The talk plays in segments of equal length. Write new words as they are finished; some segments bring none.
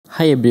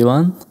Hi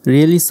everyone,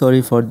 really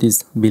sorry for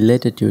this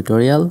belated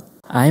tutorial.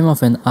 I am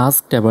often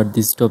asked about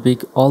this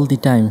topic all the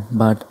time,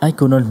 but I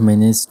could not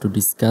manage to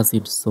discuss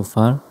it so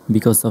far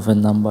because of a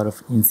number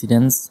of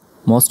incidents.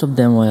 Most of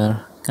them were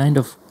kind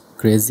of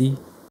crazy.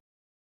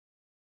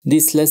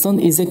 This lesson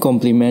is a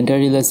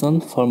complimentary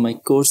lesson for my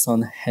course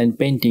on hand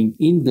painting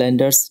in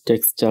Blender's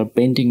texture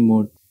painting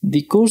mode.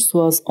 The course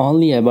was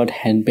only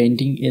about hand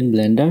painting in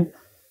Blender,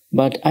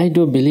 but I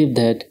do believe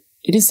that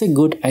it is a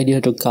good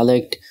idea to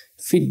collect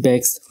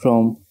feedbacks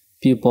from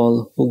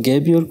people who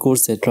gave your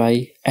course a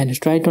try and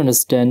try to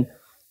understand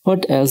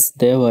what else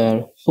they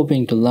were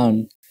hoping to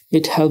learn.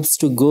 It helps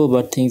to go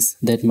over things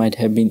that might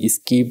have been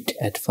skipped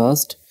at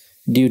first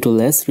due to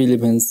less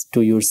relevance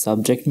to your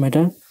subject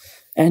matter,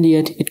 and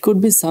yet it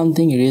could be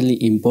something really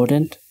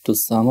important to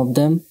some of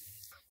them.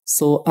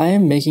 So I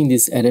am making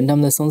these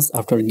addendum lessons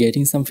after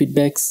getting some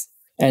feedbacks,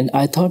 and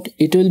I thought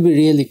it will be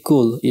really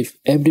cool if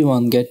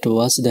everyone get to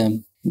watch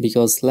them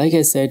because like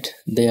I said,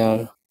 they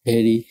are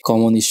very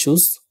common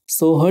issues.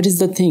 So what is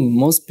the thing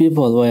most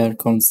people were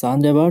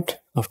concerned about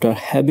after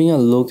having a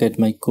look at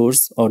my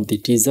course or the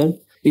teaser?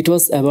 It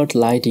was about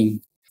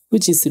lighting,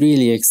 which is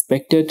really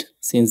expected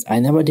since I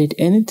never did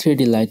any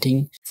 3D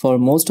lighting for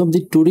most of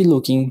the 2D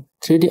looking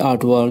 3D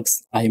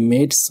artworks I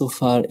made so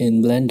far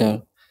in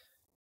Blender.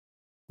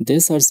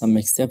 These are some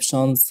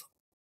exceptions.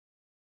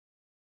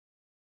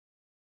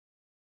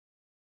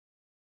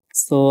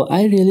 So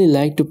I really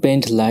like to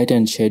paint light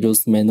and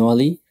shadows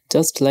manually,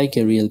 just like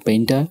a real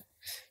painter.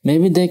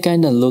 Maybe they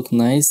kinda look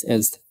nice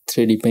as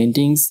 3D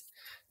paintings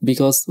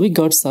because we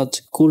got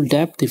such cool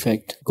depth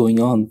effect going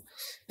on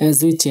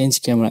as we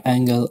change camera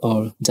angle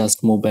or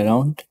just move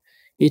around.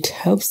 It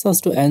helps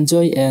us to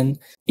enjoy an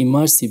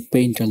immersive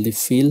painterly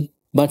feel,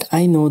 but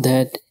I know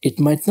that it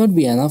might not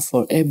be enough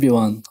for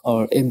everyone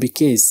or every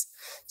case.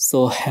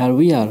 So here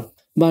we are.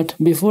 But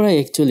before I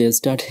actually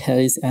start, here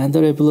is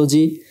another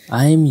apology.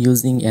 I am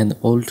using an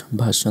old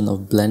version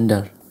of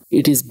Blender.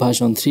 It is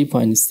version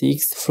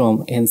 3.6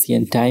 from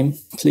ancient time.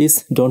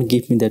 Please don't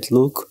give me that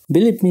look.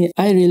 Believe me,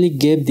 I really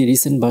gave the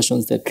recent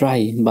versions a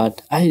try,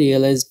 but I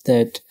realized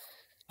that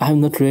I am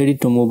not ready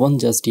to move on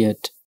just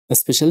yet.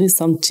 Especially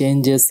some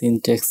changes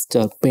in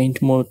texture paint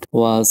mode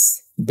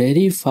was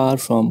very far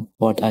from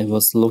what I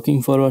was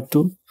looking forward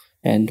to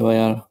and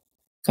were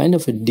kind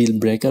of a deal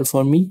breaker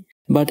for me.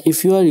 But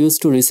if you are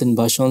used to recent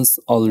versions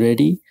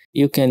already,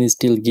 you can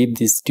still give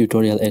this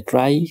tutorial a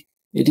try.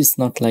 It is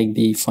not like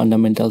the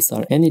fundamentals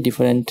are any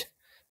different,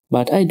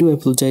 but I do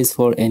apologize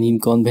for any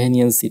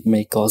inconvenience it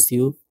may cause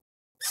you.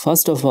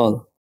 First of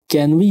all,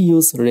 can we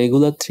use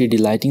regular 3D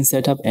lighting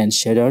setup and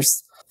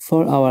shaders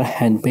for our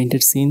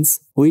hand-painted scenes?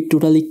 We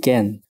totally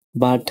can,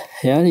 but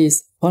here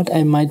is what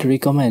I might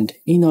recommend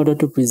in order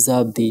to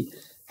preserve the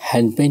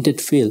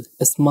hand-painted feel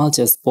as much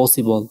as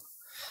possible.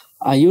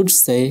 I would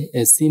say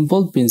a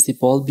simple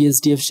principal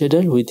BSDF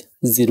shader with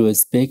zero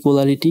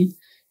specularity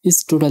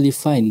is totally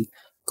fine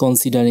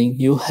considering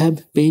you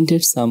have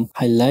painted some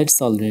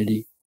highlights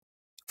already.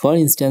 For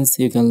instance,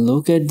 you can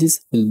look at this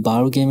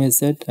wheelbarrow game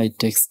asset I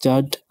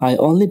textured. I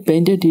only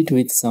painted it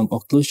with some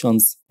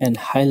occlusions and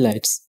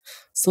highlights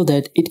so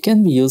that it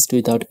can be used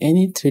without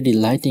any 3D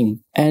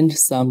lighting, and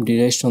some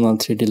directional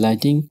 3D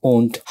lighting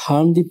won't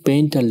harm the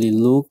painterly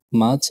look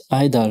much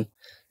either.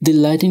 The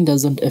lighting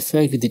doesn't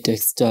affect the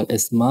texture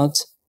as much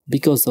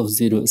because of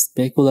zero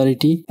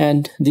specularity,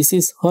 and this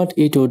is what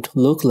it would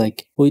look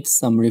like with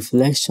some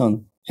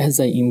reflection as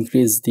I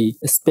increase the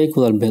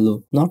specular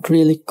value. Not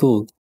really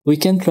cool. We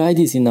can try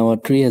this in our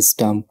tree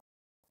stump.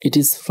 It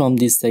is from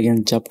the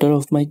second chapter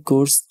of my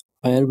course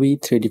where we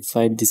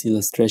 3Dified this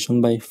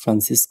illustration by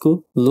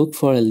Francisco. Look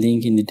for a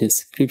link in the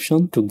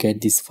description to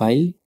get this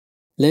file.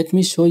 Let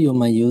me show you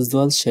my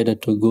usual shader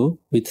to go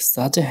with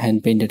such a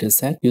hand-painted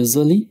asset.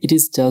 Usually, it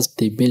is just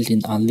the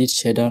built-in unlit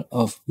shader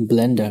of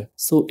Blender.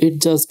 So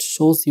it just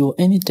shows you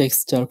any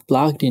texture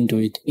plugged into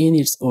it in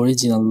its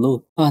original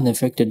look,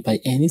 unaffected by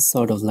any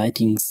sort of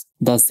lightings.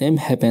 The same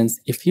happens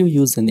if you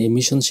use an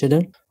emission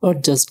shader or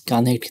just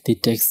connect the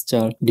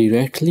texture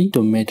directly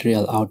to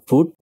material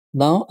output.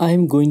 Now I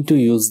am going to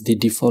use the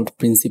default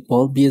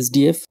principal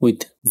BSDF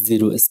with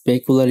zero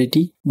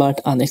specularity, but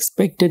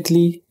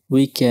unexpectedly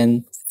we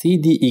can see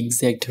the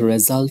exact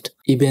result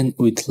even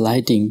with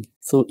lighting.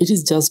 So it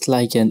is just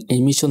like an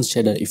emission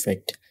shader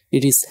effect.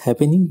 It is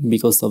happening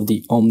because of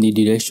the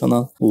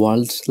omnidirectional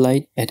world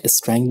light at a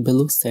strength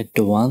value set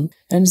to 1,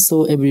 and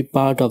so every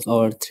part of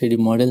our 3D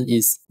model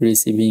is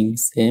receiving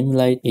same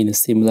light in a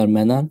similar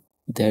manner.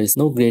 There is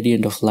no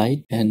gradient of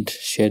light and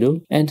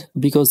shadow, and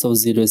because of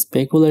zero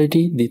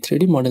specularity, the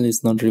 3D model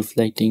is not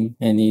reflecting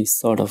any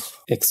sort of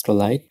extra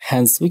light.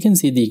 Hence, we can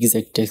see the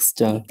exact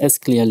texture as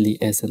clearly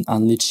as an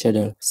unlit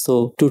shader.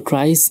 So, to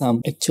try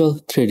some actual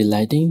 3D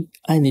lighting,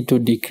 I need to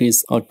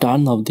decrease or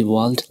turn off the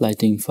world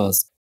lighting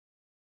first.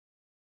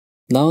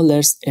 Now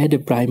let's add a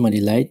primary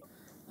light.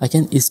 I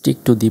can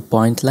stick to the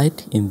point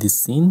light in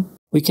this scene.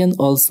 We can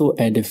also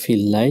add a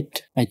fill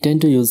light. I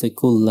tend to use a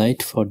cool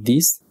light for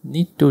this.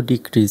 Need to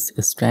decrease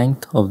the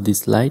strength of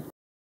this light,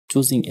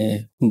 choosing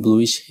a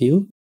bluish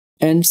hue.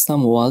 And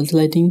some wall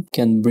lighting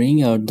can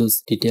bring out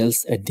those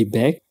details at the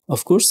back.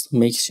 Of course,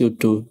 make sure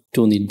to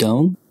tone it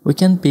down. We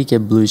can pick a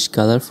bluish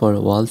color for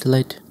wall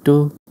light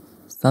too,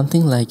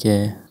 something like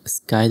a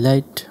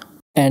skylight.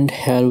 And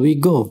here we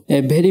go,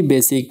 a very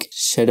basic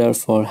shader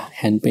for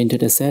hand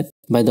painted asset.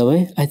 By the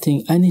way, I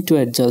think I need to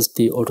adjust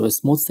the auto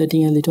smooth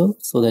setting a little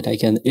so that I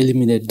can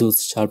eliminate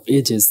those sharp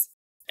edges.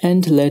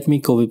 And let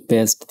me copy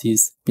paste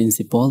this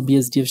principal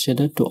BSDF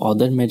shader to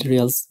other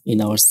materials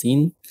in our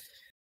scene.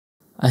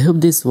 I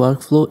hope this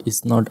workflow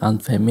is not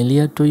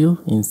unfamiliar to you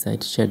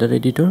inside Shader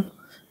Editor.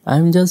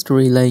 I'm just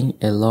relying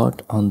a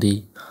lot on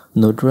the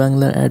Node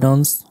Wrangler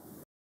add-ons.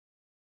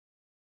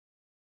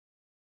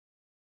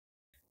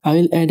 I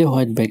will add a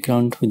white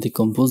background with the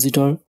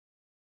compositor,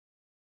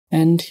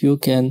 and you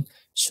can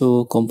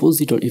show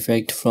compositor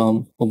effect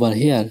from over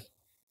here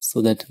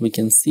so that we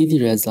can see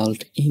the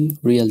result in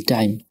real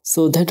time.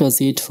 So that was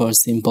it for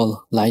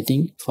simple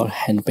lighting for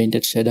hand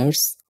painted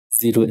shaders.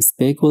 Zero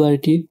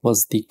specularity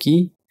was the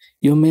key.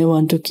 You may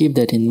want to keep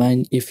that in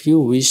mind if you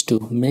wish to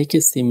make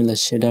a similar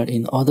shader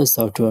in other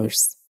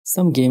softwares,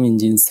 some game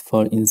engines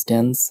for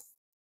instance.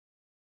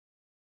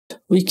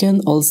 We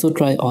can also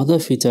try other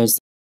features.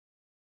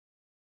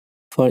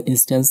 For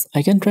instance,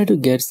 I can try to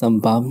get some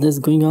bumpness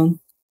going on.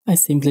 I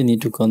simply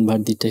need to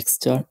convert the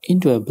texture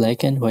into a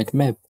black and white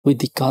map with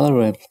the color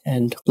wrap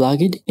and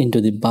plug it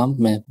into the bump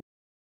map.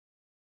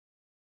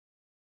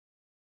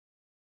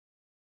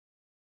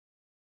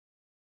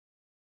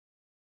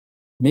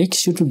 Make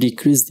sure to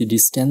decrease the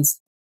distance,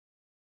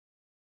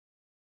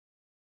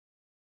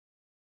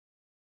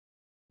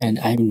 and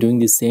I'm doing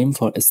the same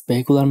for a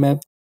specular map.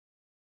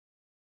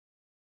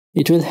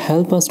 It will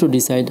help us to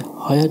decide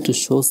where to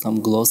show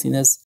some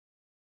glossiness,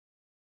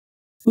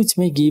 which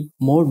may give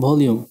more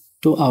volume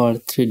to our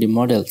 3D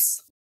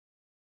models.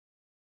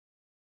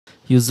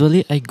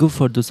 Usually I go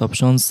for those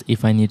options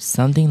if I need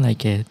something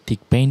like a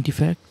thick paint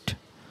effect.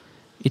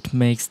 It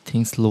makes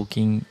things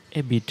looking a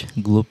bit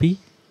gloopy,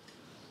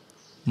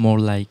 more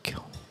like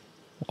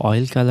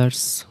oil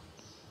colors.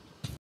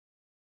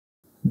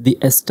 The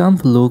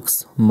stamp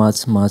looks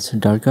much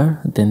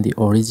darker than the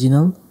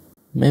original.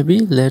 Maybe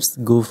let's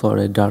go for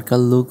a darker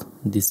look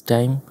this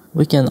time.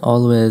 We can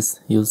always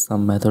use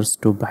some methods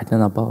to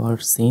brighten up our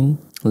scene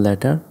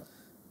later.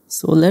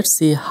 So let's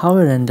see how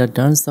a render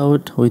turns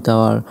out with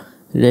our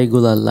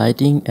regular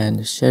lighting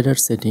and shader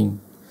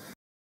setting.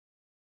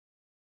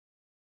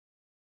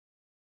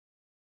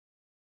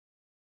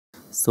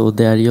 So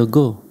there you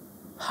go.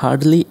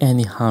 Hardly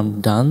any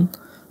harm done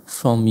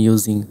from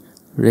using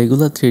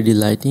regular 3D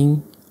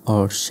lighting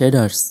or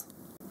shaders.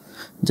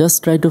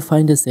 Just try to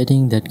find a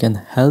setting that can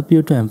help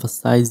you to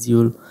emphasize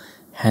your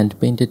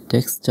hand-painted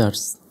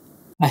textures.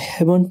 I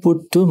haven't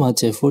put too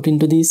much effort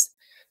into this,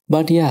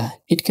 but yeah,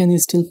 it can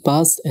still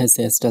pass as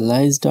a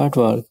stylized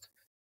artwork.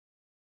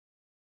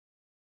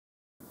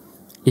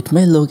 It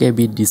may look a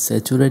bit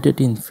desaturated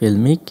in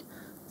Filmic,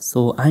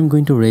 so I'm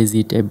going to raise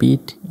it a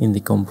bit in the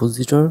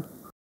compositor.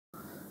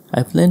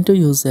 I plan to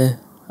use a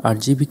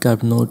RGB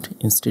curve node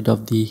instead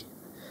of the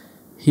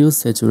hue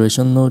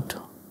saturation node.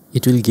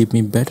 It will give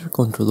me better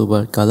control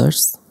over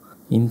colors.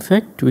 In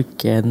fact, we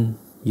can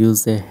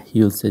use a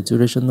hue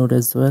saturation node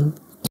as well.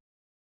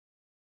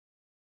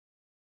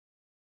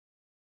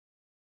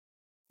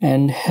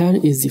 And here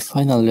is the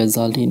final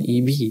result in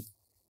EB.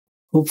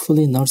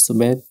 Hopefully not so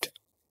bad.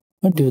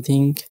 What do you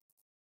think?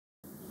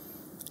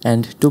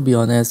 And to be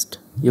honest,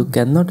 you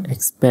cannot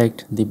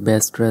expect the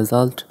best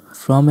result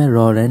from a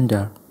raw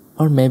render.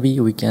 Or maybe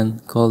we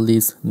can call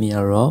this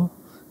near raw,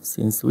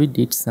 since we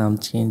did some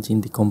change in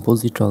the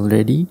compositor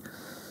already.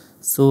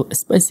 So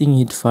spicing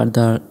it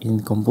further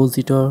in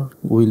compositor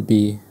will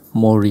be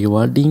more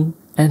rewarding.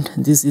 And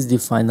this is the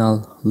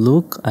final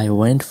look I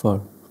went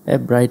for, a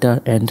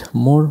brighter and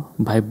more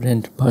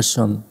vibrant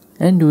version.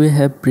 And we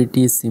have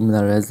pretty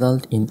similar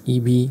result in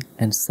EB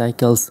and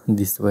cycles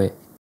this way.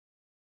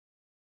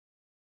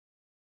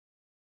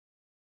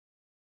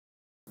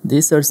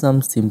 These are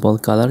some simple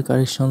color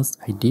corrections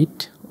I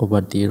did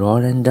over the raw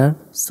render.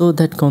 So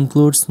that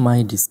concludes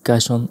my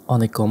discussion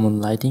on a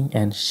common lighting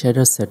and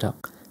shader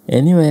setup.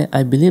 Anyway,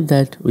 I believe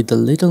that with a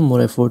little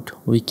more effort,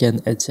 we can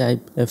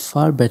achieve a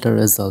far better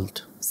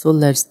result. So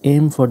let's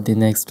aim for the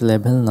next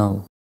level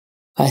now.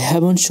 I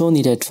haven't shown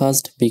it at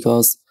first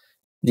because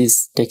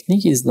this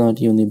technique is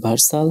not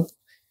universal.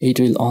 It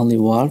will only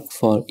work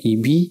for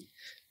EB,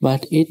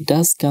 but it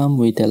does come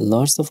with a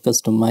lots of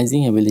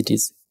customizing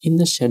abilities in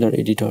the shader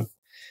editor.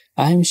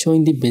 I am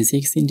showing the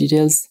basics in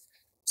details,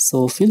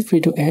 so feel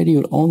free to add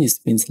your own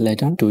spins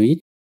later to it.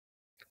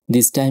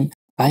 This time,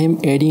 I am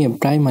adding a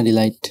primary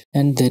light,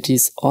 and that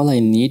is all I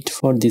need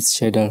for this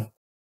shader.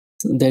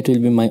 That will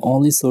be my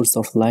only source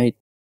of light.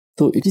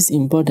 So it is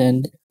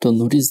important to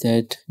notice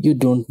that you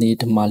don't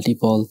need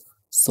multiple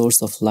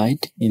source of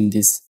light in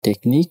this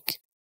technique.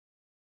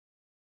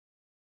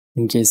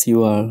 In case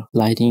you are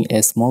lighting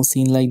a small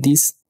scene like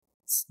this.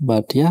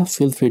 But yeah,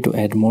 feel free to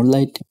add more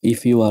light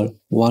if you are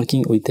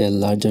working with a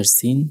larger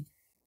scene.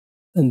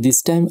 And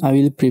this time I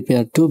will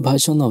prepare two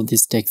versions of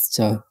this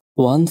texture.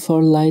 One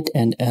for light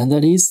and another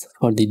is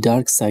for the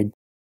dark side.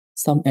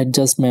 Some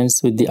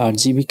adjustments with the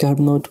RGB curve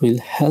node will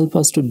help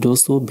us to do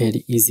so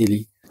very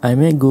easily. I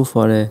may go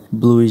for a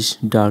bluish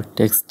dark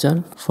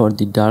texture for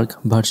the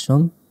dark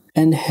version.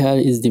 And here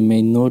is the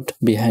main node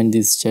behind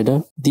this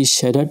shader, the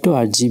shader to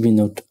RGB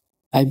node.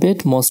 I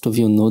bet most of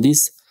you know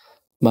this,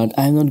 but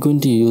I'm not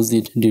going to use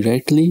it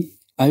directly.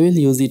 I will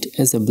use it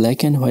as a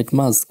black and white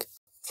mask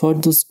for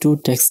those two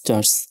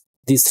textures.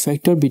 This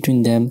factor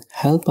between them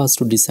help us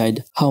to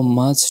decide how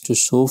much to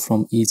show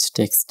from each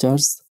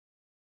textures.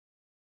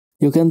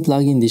 You can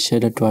plug in the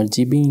shader to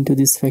RGB into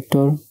this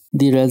factor.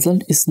 The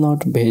result is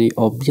not very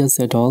obvious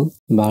at all,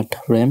 but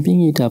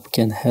ramping it up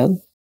can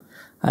help.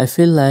 I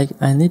feel like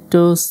I need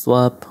to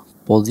swap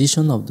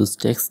position of those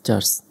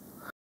textures.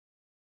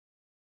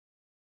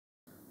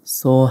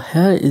 So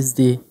here is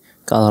the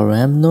color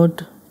ramp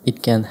node.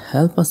 It can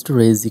help us to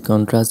raise the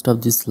contrast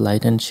of this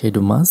light and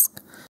shadow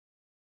mask.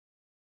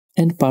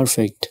 And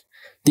perfect.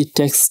 The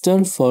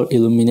texture for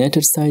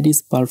illuminated side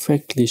is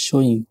perfectly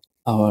showing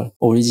our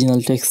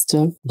original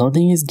texture.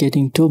 Nothing is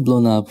getting too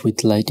blown up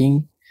with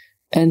lighting.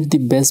 And the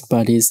best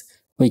part is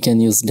we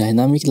can use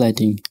dynamic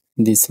lighting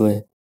this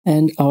way.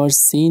 And our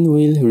scene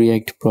will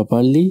react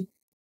properly.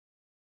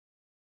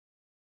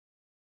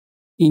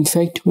 In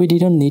fact, we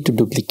didn't need to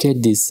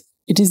duplicate this.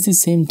 It is the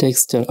same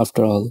texture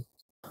after all.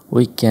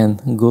 We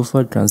can go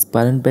for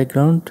transparent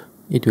background.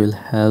 It will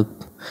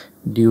help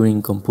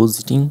during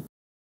compositing.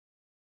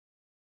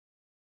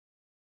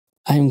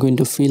 I am going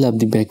to fill up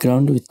the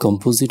background with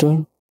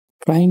compositor,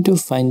 trying to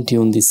fine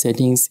tune the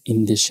settings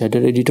in the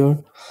shader editor.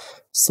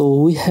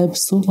 So we have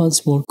so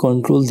much more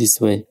control this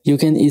way. You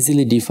can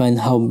easily define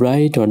how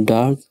bright or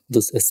dark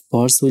those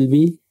spots will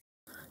be.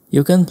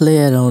 You can play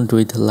around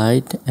with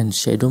light and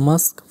shadow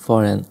mask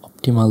for an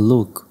optimal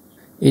look.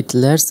 It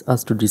lets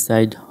us to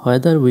decide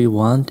whether we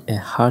want a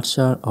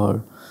harsher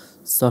or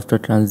softer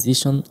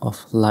transition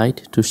of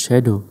light to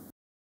shadow.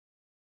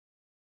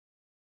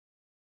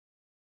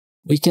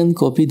 We can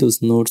copy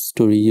those nodes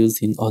to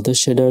reuse in other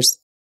shaders.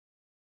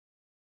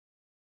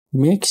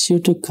 Make sure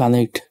to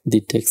connect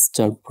the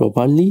texture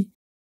properly.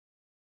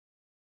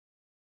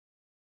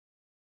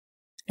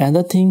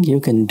 Another thing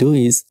you can do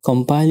is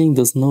compiling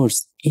those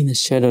nodes in a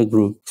shader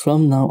group.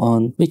 From now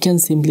on, we can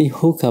simply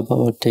hook up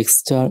our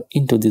texture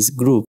into this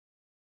group.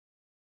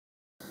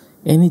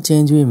 Any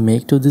change we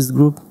make to this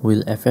group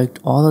will affect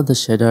all of the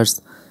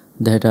shaders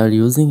that are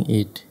using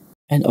it.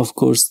 And of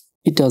course,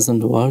 it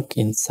doesn't work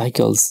in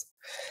cycles.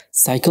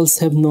 Cycles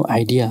have no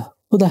idea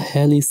who the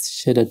hell is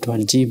shader to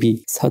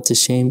RGB. Such a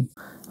shame.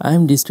 I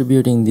am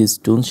distributing this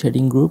toon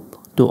shading group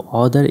to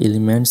other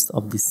elements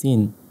of the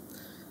scene.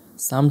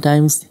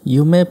 Sometimes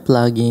you may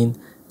plug in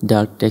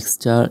dark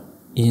texture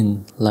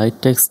in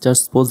light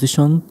texture's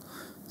position,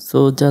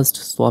 so just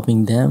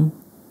swapping them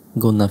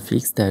gonna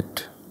fix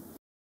that.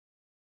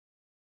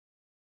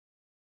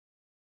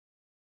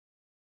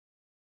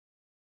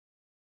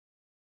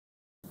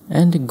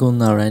 And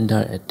gonna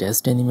render a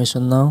test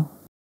animation now.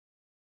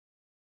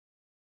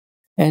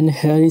 And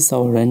here is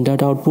our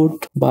rendered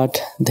output,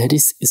 but that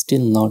is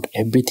still not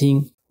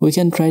everything. We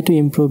can try to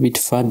improve it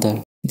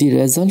further. The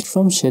result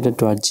from shader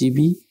to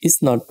RGB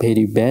is not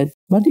very bad,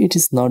 but it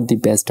is not the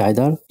best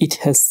either. It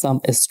has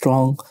some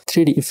strong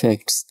 3D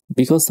effects.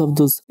 Because of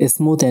those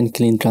smooth and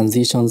clean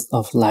transitions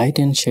of light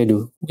and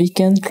shadow, we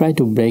can try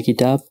to break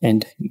it up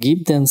and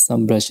give them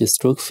some brush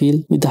stroke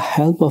feel with the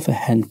help of a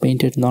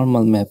hand-painted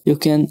normal map. You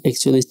can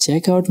actually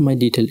check out my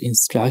detailed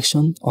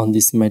instruction on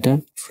this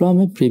matter from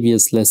a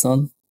previous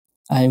lesson.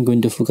 I am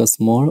going to focus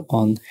more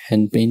on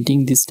hand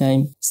painting this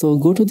time. So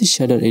go to the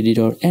shader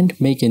editor and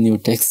make a new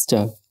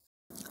texture.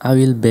 I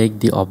will bake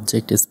the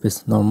object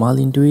space normal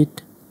into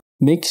it.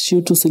 Make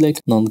sure to select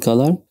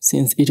non-color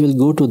since it will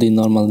go to the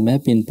normal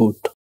map input.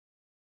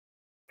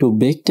 To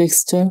bake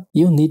texture,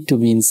 you need to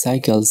be in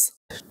cycles.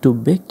 To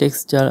bake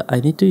texture, I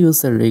need to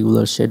use a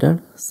regular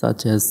shader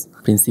such as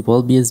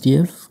Principal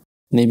BSDF.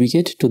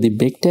 Navigate to the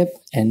Bake tab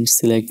and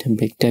select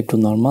Bake tab to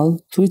normal.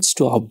 Switch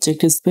to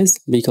Object Space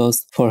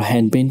because for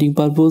hand painting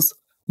purpose,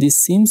 this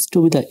seems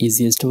to be the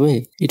easiest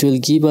way. It will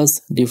give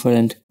us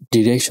different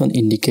direction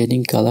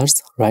indicating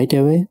colors right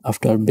away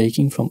after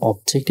baking from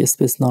Object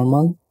Space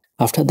normal.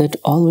 After that,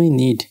 all we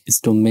need is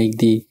to make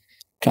the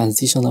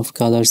transition of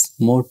colors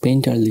more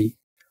painterly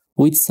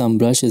with some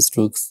brush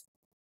strokes.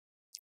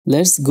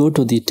 Let's go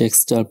to the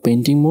texture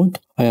painting mode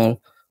where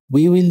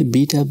we will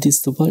beat up the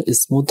super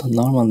smooth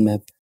normal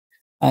map.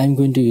 I am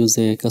going to use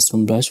a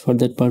custom brush for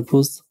that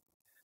purpose.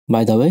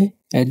 By the way,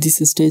 at this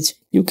stage,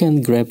 you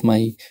can grab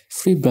my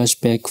free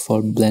brush pack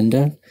for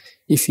Blender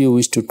if you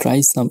wish to try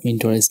some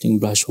interesting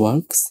brush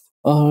works.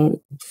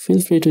 Or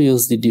feel free to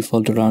use the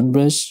default round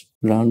brush.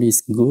 Round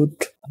is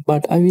good,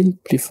 but I will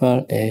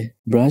prefer a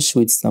brush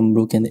with some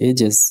broken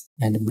edges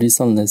and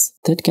bristleness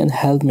that can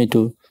help me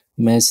to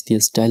match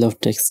the style of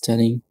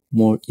texturing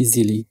more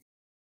easily.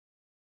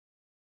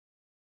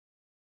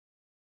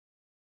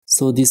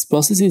 So this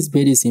process is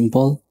very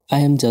simple. I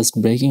am just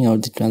breaking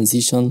out the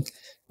transition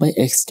by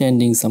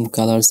extending some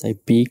colors I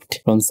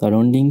picked from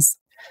surroundings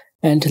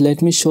And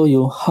let me show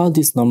you how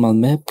this normal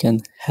map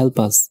can help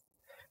us.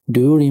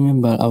 Do you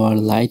remember our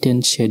light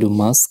and shadow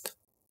mask?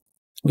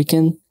 We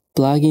can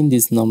plug in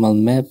this normal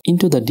map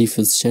into the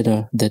diffuse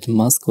shader that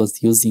mask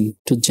was using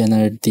to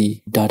generate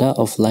the data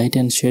of light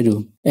and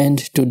shadow. And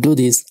to do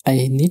this,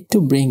 I need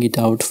to bring it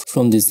out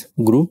from this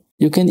group.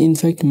 You can in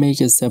fact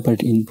make a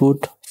separate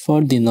input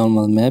for the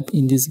normal map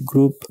in this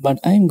group, but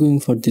I am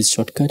going for this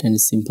shortcut and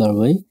simpler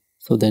way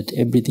so that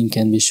everything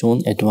can be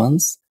shown at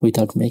once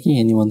without making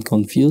anyone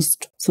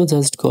confused. So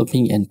just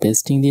copying and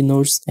pasting the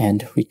nodes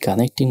and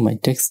reconnecting my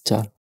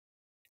texture.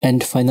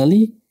 And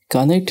finally,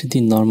 connect the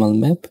normal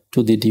map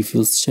to the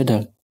diffuse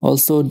shader.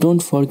 Also,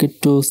 don't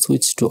forget to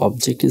switch to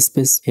object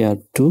space here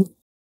too.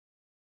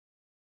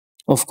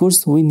 Of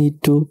course, we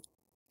need to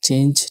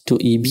change to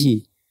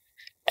EB.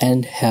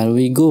 And here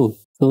we go.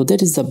 So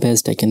that is the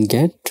best I can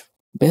get.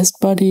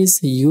 Best part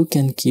is you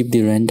can keep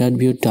the rendered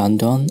view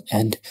turned on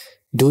and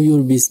do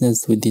your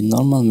business with the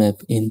normal map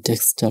in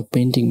texture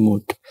painting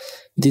mode.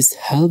 This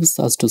helps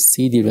us to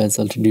see the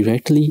result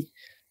directly.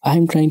 I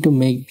am trying to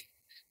make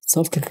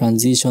softer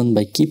transition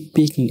by keep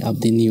picking up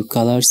the new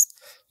colors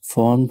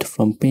formed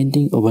from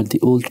painting over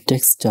the old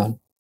texture.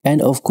 And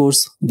of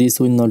course, this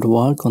will not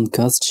work on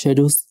cast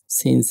shadows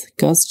since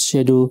cast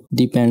shadow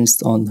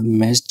depends on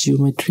mesh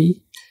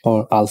geometry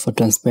or alpha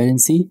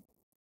transparency.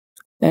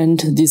 And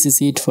this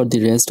is it for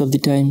the rest of the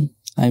time.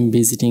 I'm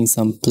visiting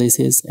some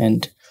places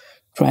and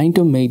trying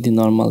to make the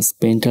normals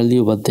painterly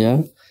over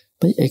there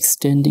by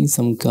extending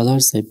some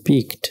colors I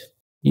picked.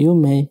 You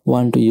may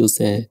want to use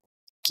a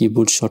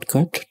keyboard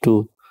shortcut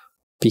to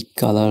pick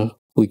color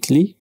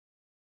quickly.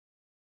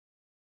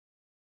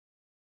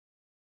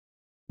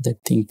 That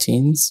thing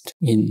changed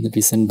in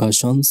recent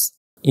versions.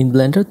 In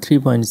Blender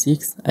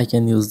 3.6, I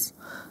can use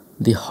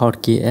the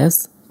hotkey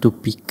S to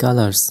pick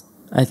colors.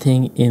 I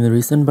think in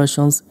recent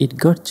versions it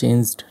got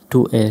changed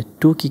to a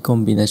 2-key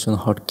combination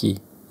hotkey.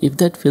 If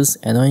that feels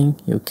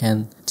annoying, you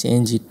can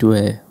change it to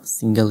a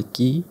single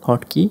key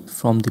hotkey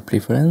from the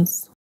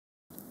preference.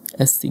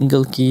 A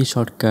single key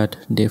shortcut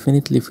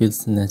definitely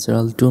feels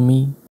natural to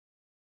me.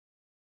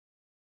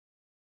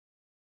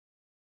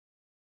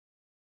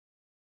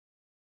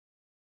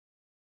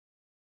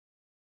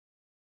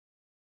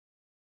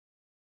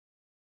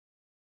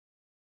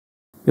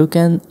 You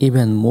can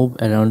even move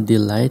around the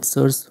light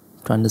source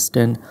to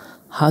understand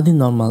how the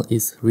normal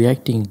is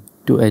reacting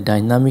to a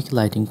dynamic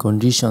lighting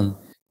condition.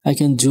 I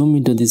can zoom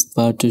into this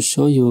part to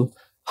show you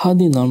how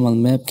the normal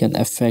map can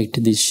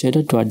affect the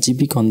shader to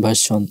RGB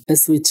conversion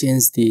as we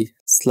change the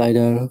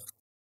slider.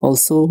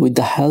 Also, with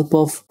the help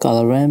of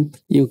color ramp,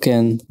 you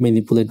can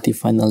manipulate the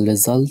final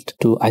result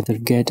to either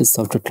get a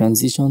softer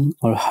transition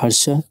or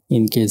harsher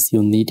in case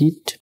you need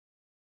it.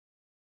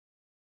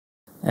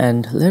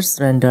 And let's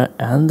render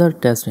another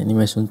test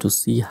animation to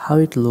see how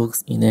it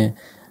looks in a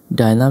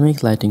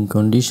dynamic lighting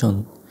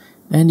condition.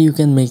 And you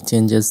can make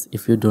changes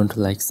if you don't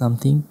like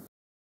something.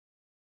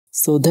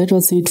 So that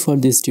was it for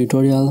this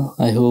tutorial.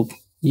 I hope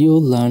you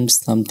learned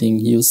something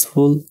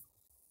useful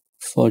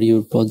for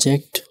your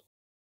project.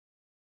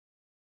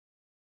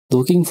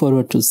 Looking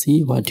forward to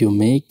see what you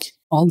make.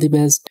 All the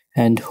best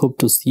and hope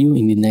to see you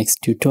in the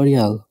next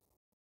tutorial.